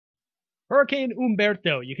Hurricane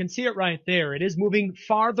Humberto, you can see it right there. It is moving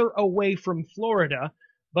farther away from Florida,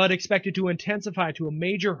 but expected to intensify to a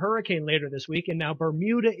major hurricane later this week. And now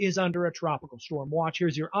Bermuda is under a tropical storm watch.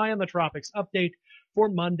 Here's your Eye on the Tropics update for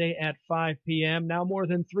Monday at 5 p.m. Now more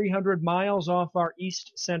than 300 miles off our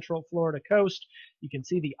east central Florida coast. You can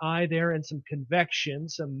see the eye there and some convection,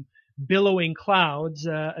 some billowing clouds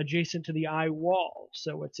adjacent to the eye wall.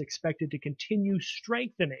 So it's expected to continue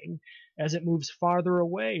strengthening as it moves farther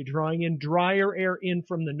away, drawing in drier air in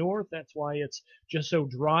from the north. That's why it's just so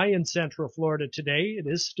dry in central Florida today. It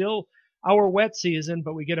is still our wet season,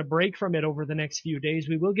 but we get a break from it over the next few days.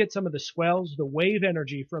 We will get some of the swells, the wave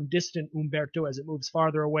energy from distant Humberto as it moves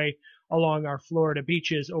farther away along our Florida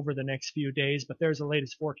beaches over the next few days. But there's the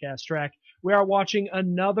latest forecast track. We are watching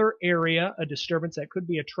another area, a disturbance that could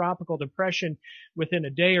be a tropical depression within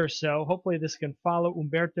a day or so. Hopefully this can follow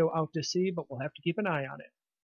Humberto out to sea, but we'll have to keep an eye on it.